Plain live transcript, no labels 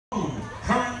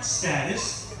current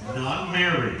status, not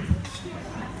married.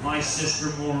 My sister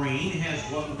Maureen has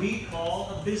what we call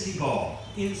a busy ball.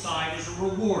 Inside is a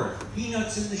reward,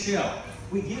 peanuts in the shell.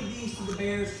 We give these to the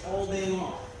bears all day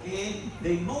long, and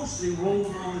they mostly roll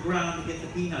them on the ground to get the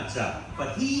peanuts out.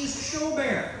 But he is a show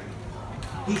bear.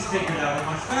 He's figured out a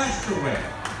much faster way.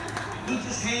 He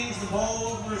just hangs the ball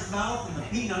over his mouth and the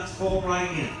peanuts fall right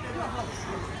in.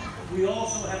 We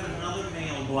also have another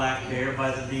male black bear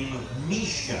by the name of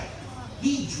Mishka.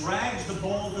 He drags the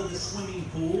ball to the swimming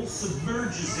pool,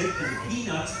 submerges it, and the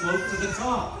peanuts float to the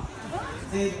top.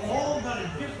 They've all got a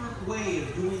different way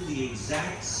of doing the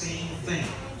exact same thing.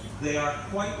 They are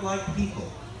quite like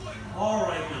people. All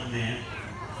right, young man,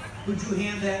 could you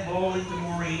hand that ball into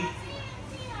Maureen?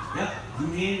 Yep, you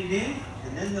hand it in,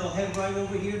 and then they'll head right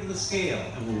over here to the scale,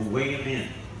 and we'll weigh him in.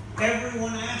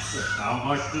 Everyone asks us, how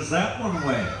much does that one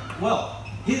weigh? Well,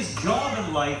 his job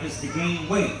in life is to gain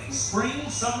weight. Spring,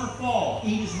 summer, fall,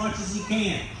 eat as much as he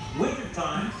can.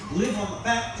 Wintertime, live on the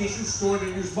fat tissue stored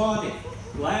in his body.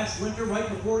 Last winter, right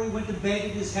before he went to bed,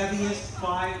 at his heaviest,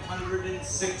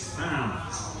 506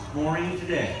 pounds. Maureen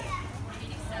today,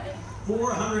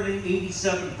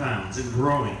 487 pounds and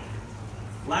growing.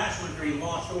 Last winter, he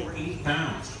lost over 80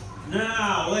 pounds.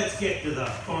 Now, let's get to the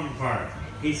fun part.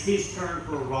 It's his turn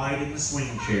for a ride in the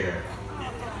swing chair.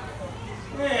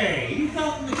 Hey, you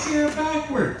got in the chair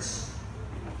backwards.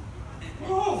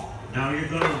 Oh, now you're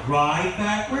going to ride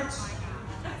backwards?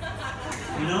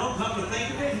 You know, come to think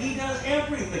of it, he does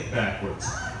everything backwards.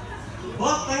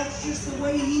 But that's just the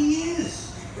way he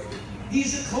is.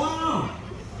 He's a clown.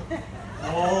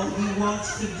 All he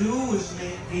wants to do is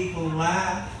make people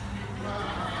laugh.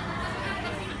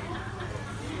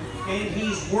 And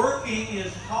he's working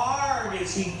as hard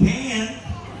as he can.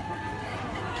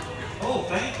 Oh,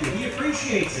 thank you. He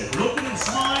appreciates it. Look at him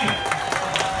smile.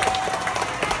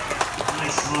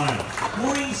 Nice smile.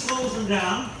 Maureen slows him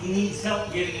down. He needs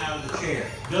help getting out of the chair.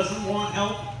 Doesn't want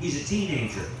help. He's a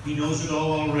teenager. He knows it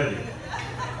all already.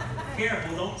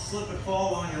 Careful, don't slip and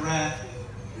fall on your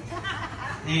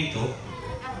ankle.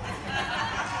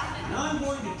 Now I'm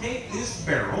going to take this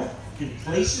barrel and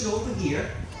place it over here.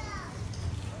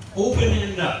 Open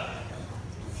end up.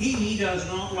 He does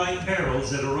not like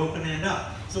barrels that are open end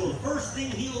up. So the first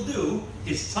thing he'll do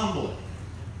is tumble it.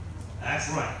 That's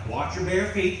right. Watch your bare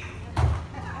feet.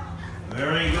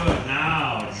 Very good.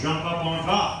 Now jump up on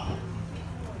top.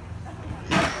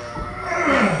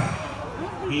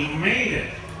 He made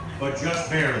it, but just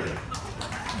barely.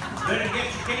 Better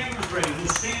get your cameras ready. We'll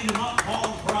stand him up, tall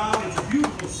and proud. It's a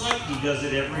beautiful sight. He does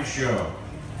it every show.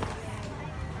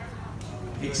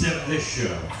 Except this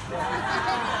show.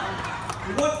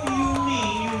 What do you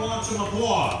mean you want some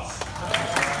applause?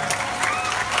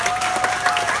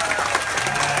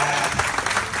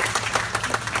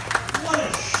 What a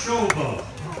showboat.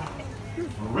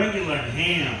 A regular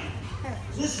ham.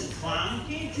 Listen, clown,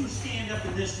 can't you stand up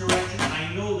in this direction?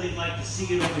 I know they'd like to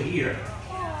see it over here.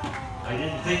 I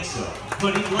didn't think so.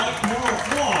 But he'd like more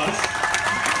applause.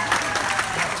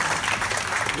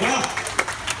 Well,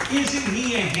 isn't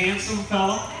he a handsome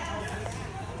fella?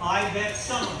 I bet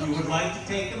some of you would like to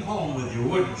take him home with you,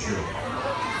 wouldn't you?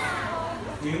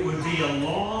 It would be a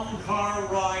long car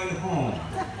ride home.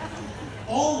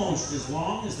 Almost as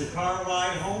long as the car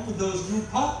ride home with those new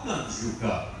pop guns you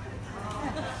got.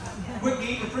 Quick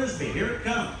game of frisbee, here it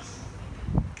comes.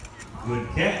 Good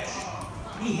catch.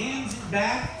 He hands it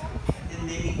back, and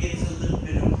then he gets a little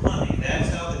bit of money. That's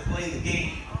how they play the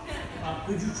game.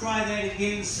 Could you try that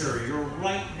again, sir? You're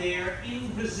right there in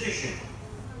position.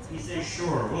 He says,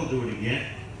 sure, we'll do it again.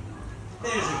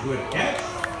 There's a good catch.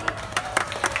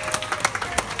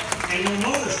 And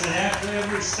you'll notice that after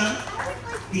every stunt,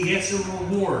 he gets a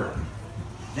reward.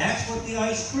 That's what the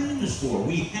ice cream is for.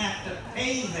 We have to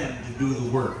pay them to do the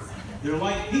work. They're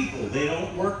like people. They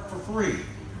don't work for free.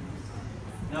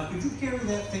 Now, could you carry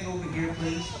that thing over here,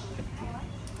 please?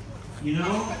 You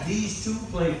know, these two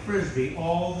play frisbee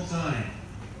all the time.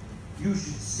 You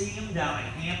should see them down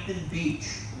at Hampton Beach.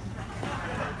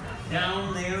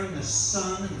 Down there in the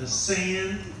sun and the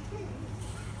sand.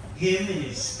 Him in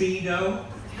his Speedo.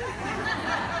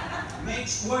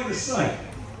 Makes quite a sight.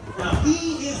 Now,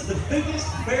 he is the biggest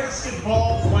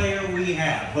basketball player we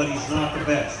have, but he's not the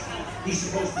best. He's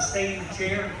supposed to stay in the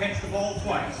chair and catch the ball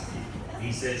twice.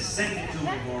 He says, send it to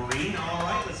me, Maureen. All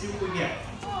right, let's see what we get.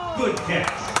 Good catch.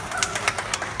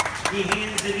 He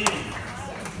hands it in.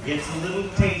 Gets a little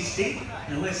tasty.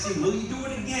 And let's see, will you do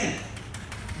it again?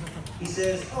 He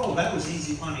says, oh, that was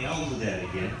easy money. I'll do that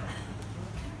again.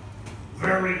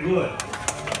 Very good.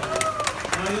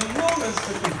 Now you'll notice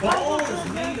that the ball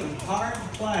is made of hard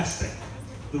plastic.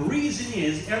 The reason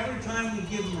is, every time we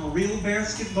give him a real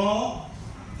basketball,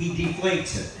 he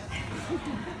deflates it.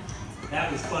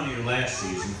 That was funnier last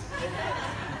season.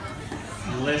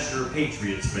 Unless you're a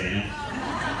Patriots fan.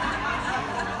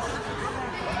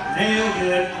 Nailed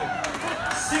it.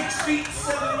 6 feet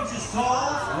 7 inches tall,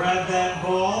 grab that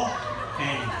ball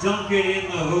and dunk it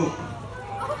in the hoop.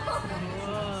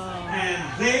 And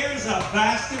there's a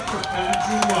basket for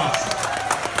Kevin Watson.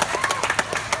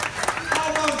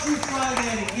 How about you try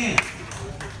that again?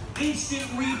 Instant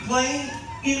replay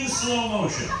in slow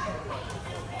motion.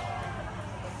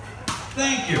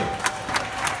 Thank you.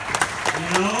 You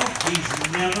know, he's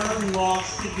never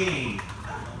lost a game.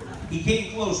 He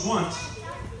came close once,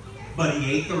 but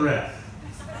he ate the ref.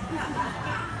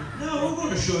 Now we're going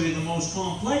to show you the most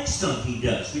complex stunt he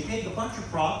does. We take a bunch of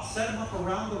props, set them up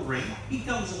around the ring. He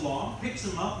comes along, picks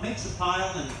them up, makes a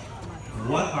pile, and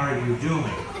what are you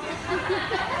doing?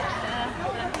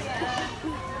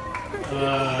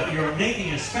 You're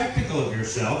making a spectacle of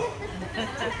yourself.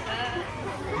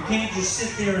 You can't just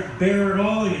sit there and bear it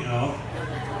all, you know.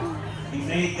 He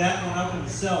made that one up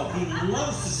himself. He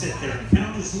loves to sit there and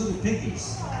count his little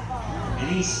piggies. And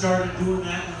he started doing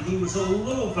that when he was a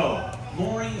little fellow.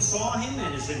 Maureen saw him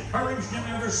and has encouraged him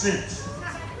ever since.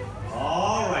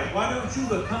 All right, why don't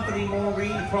you accompany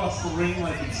Maureen across the ring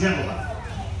like a gentleman?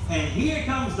 And here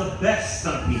comes the best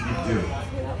stunt he can do.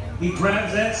 He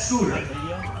grabs that scooter,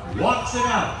 walks it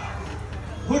out,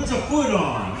 puts a foot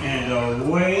on, and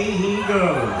away he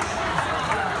goes.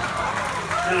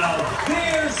 Now,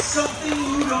 there's something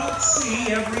you don't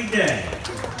see every day.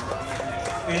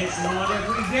 And it's not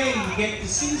every day you get to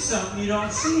see something you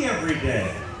don't see every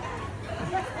day.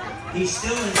 He's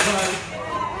still in charge.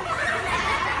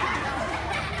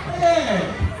 Hey!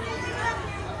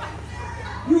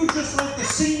 You just like the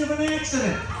scene of an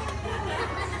accident.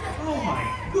 Oh my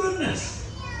goodness.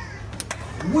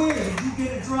 Where did you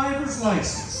get a driver's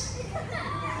license?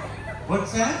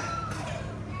 What's that?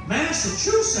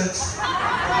 Massachusetts?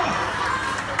 Oh.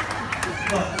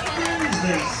 The things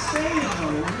they say in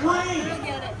the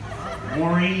rain.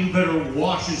 Maureen, you better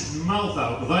wash his mouth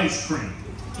out with ice cream.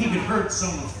 He could hurt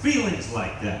someone's feelings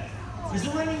like that. Is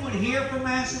there anyone here from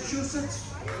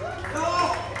Massachusetts?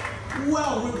 Oh,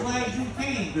 well, we're glad you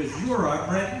came because you're our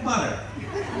bread and butter.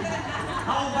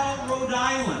 How about Rhode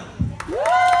Island?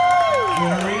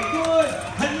 Very good.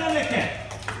 Connecticut.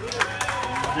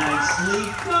 Nicely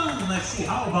done. Let's see,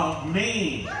 how about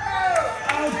Maine?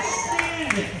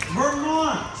 Outstanding.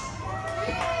 Vermont.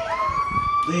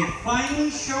 They finally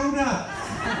showed up.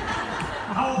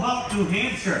 How about New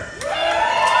Hampshire?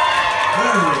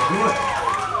 Very good.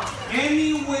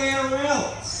 Anywhere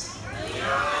else?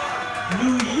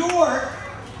 New York?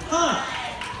 Huh.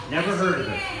 Never heard of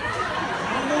it.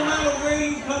 Well, no matter where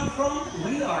you come from,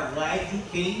 we are glad you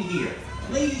came here.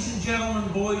 Ladies and gentlemen,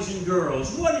 boys and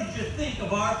girls, what did you think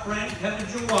of our friend Kevin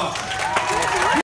Jawasik?